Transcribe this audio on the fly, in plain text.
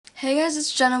Hey guys,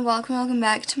 it's Jenna. Welcome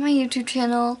back to my YouTube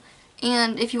channel.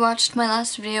 And if you watched my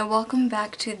last video, welcome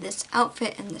back to this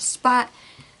outfit and this spot.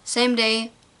 Same day,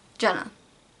 Jenna.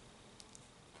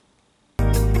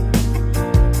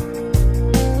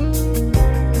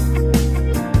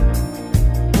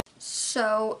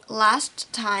 So,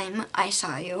 last time I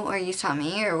saw you, or you saw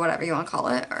me, or whatever you want to call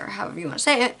it, or however you want to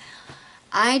say it,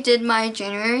 I did my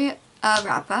January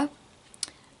wrap-up.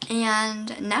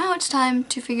 And now it's time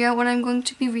to figure out what I'm going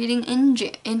to be reading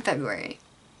in February.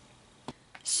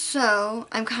 So,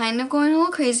 I'm kind of going a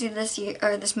little crazy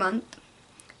this month.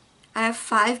 I have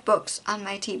 5 books on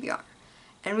my TBR.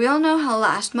 And we all know how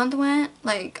last month went.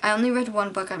 Like, I only read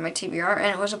 1 book on my TBR,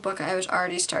 and it was a book I was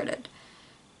already started.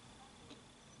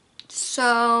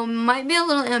 So, might be a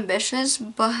little ambitious,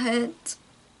 but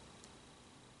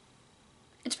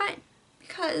it's fine.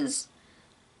 Because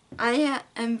I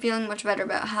am feeling much better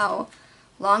about how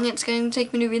long it's going to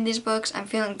take me to read these books. I'm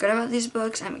feeling good about these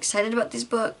books. I'm excited about these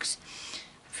books.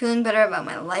 I'm feeling better about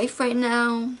my life right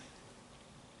now.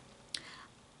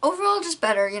 Overall, just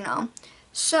better, you know.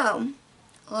 So,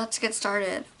 let's get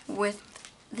started with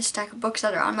the stack of books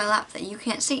that are on my lap that you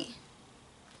can't see.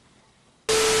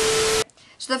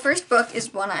 So the first book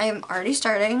is one I am already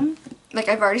starting. Like,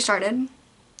 I've already started. And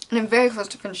I'm very close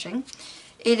to finishing.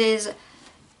 It is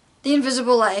The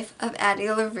Invisible Life of Addie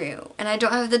LaRue. And I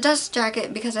don't have the dust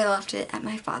jacket because I left it at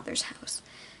my father's house.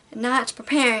 And now it's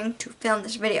preparing to film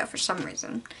this video for some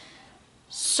reason.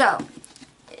 So,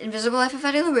 Invisible Life of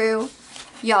Addie LaRue.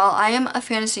 Y'all, I am a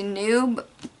fantasy noob.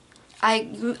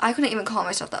 I couldn't even call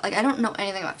myself that. Like, I don't know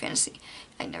anything about fantasy.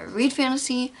 I never read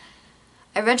fantasy.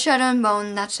 I read Shadow and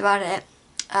Bone, that's about it.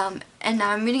 And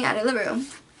now I'm reading Addie LaRue.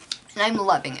 And I'm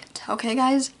loving it. Okay,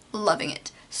 guys? Loving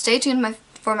it. Stay tuned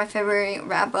for my February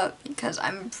wrap-up because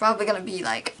I'm probably going to be,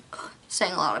 like,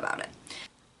 saying a lot about it.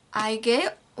 I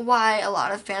get why a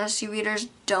lot of fantasy readers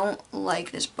don't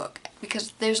like this book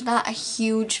because there's not a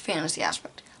huge fantasy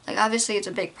aspect. Like, obviously, it's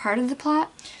a big part of the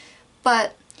plot,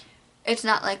 but it's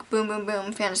not like boom, boom,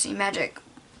 boom, fantasy, magic,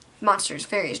 monsters,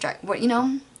 fairies, dragons, what, you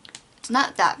know? It's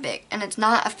not that big, and it's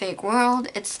not a fake world.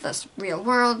 It's this real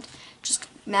world, just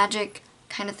magic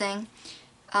kind of thing.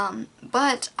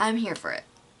 But I'm here for it.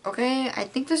 Okay, I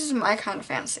think this is my kind of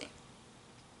fantasy.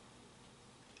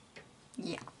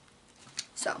 Yeah.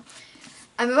 So,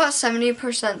 I'm about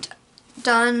 70%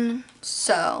 done,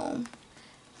 so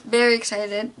very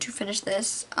excited to finish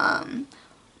this.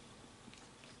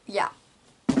 Yeah.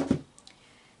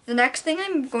 The next thing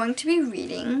I'm going to be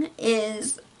reading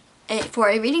is for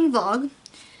a reading vlog.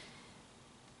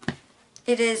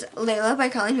 It is Layla by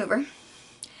Colleen Hoover.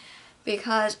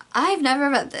 Because I've never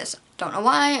read this. Don't know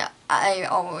why. I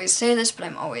always say this, but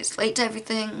I'm always late to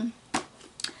everything.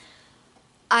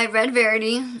 I read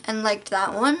Verity and liked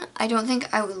that one. I don't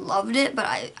think I loved it, but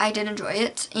I did enjoy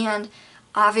it. And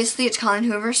obviously it's Colleen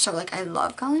Hoover, so like I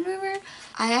love Colleen Hoover.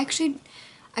 I feel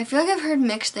like I've heard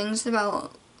mixed things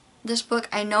about this book.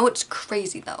 I know it's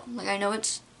crazy though. Like I know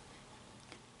it's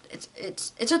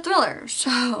a thriller,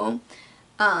 so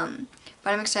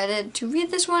but I'm excited to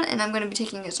read this one, and I'm going to be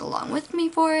taking this along with me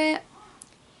for it.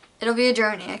 It'll be a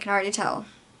journey, I can already tell.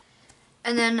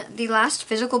 And then the last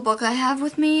physical book I have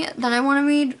with me that I want to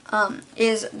read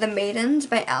is The Maidens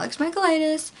by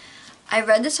Michaelides. I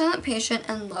read The Silent Patient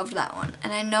and loved that one.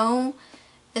 And I know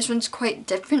this one's quite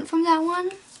different from that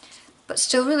one, but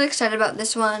still really excited about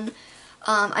this one.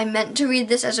 I meant to read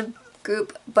this as a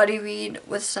group buddy read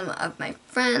with some of my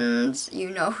friends. You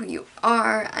know who you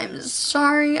are. I'm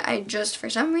sorry, I just for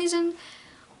some reason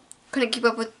couldn't keep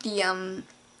up with the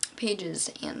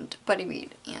pages and buddy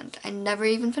read, and I never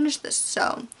even finished this,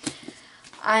 so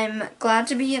I'm glad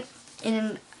to be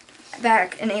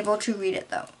back and able to read it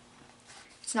though.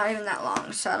 It's not even that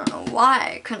long, so I don't know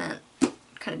why I couldn't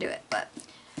do it, but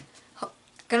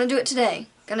gonna do it today,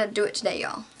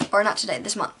 y'all, or not today,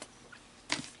 this month.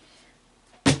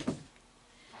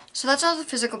 So that's all the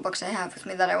physical books I have with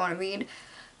me that I want to read.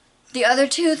 The other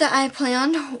 2 that I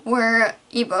planned were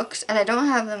ebooks, and I don't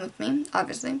have them with me,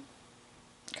 obviously,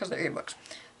 because they're ebooks.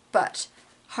 But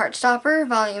Heartstopper,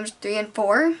 volumes 3 and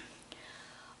 4.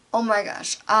 Oh my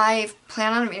gosh, I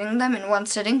plan on reading them in one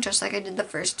sitting, just like I did the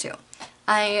first 2.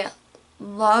 I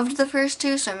loved the first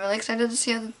 2, so I'm really excited to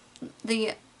see how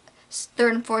the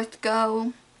 3rd and 4th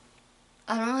go.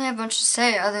 I don't really have much to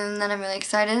say other than that I'm really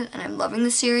excited and I'm loving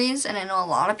the series, and I know a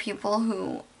lot of people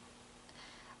who...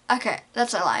 Okay,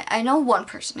 that's a lie. I know one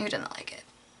person who didn't like it.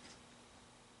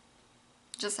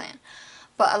 Just saying.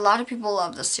 But a lot of people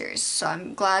love this series, so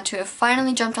I'm glad to have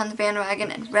finally jumped on the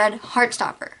bandwagon and read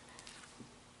Heartstopper.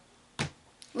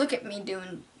 Look at me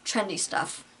doing trendy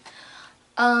stuff.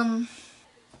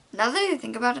 Now that I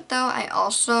think about it though, I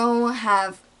also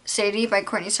have Sadie by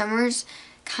Courtney Summers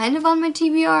kind of on my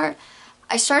TBR.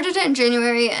 I started it in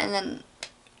January and then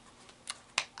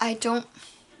I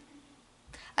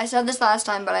said this last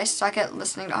time, but I suck at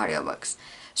listening to audiobooks.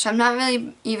 So I'm not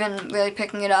really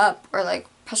picking it up or like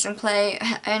pressing play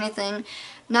or anything.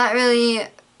 Not really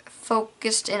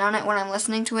focused in on it when I'm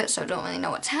listening to it, so I don't really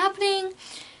know what's happening.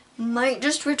 Might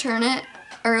just return it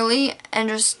early and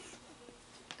just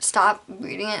stop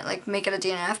reading it, like make it a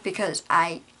DNF, because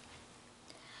I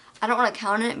don't want to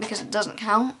count it because it doesn't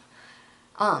count.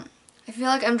 I feel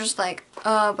like I'm just like,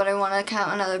 but I want to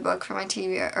count another book for my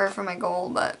TBR or for my goal,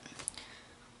 but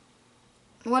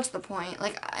what's the point?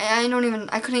 Like, I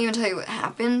couldn't even tell you what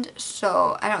happened,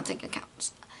 so I don't think it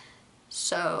counts.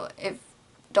 So,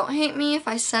 don't hate me if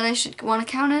I said I should want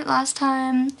to count it last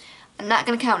time. I'm not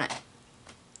going to count it.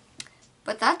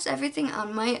 But that's everything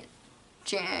on my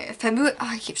February,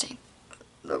 I keep saying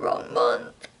the wrong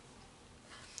month.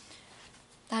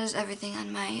 That is everything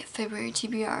on my February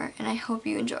TBR, and I hope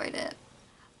you enjoyed it.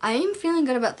 I am feeling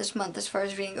good about this month as far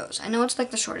as reading goes. I know it's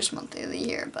like the shortest month of the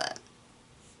year, but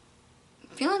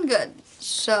feeling good.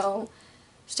 So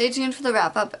stay tuned for the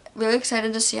wrap up. Really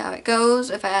excited to see how it goes,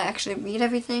 if I actually read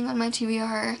everything on my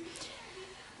TBR.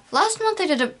 Last month I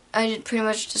did pretty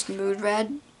much just mood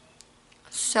read.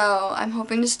 So I'm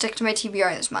hoping to stick to my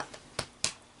TBR this month.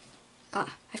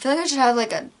 I feel like I should have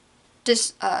like a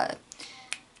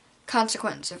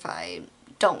consequence if I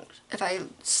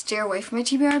steer away from my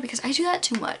TBR, because I do that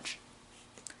too much.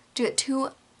 Do it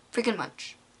too freaking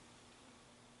much.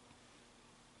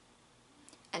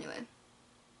 Anyway.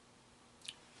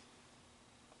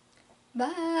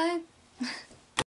 Bye.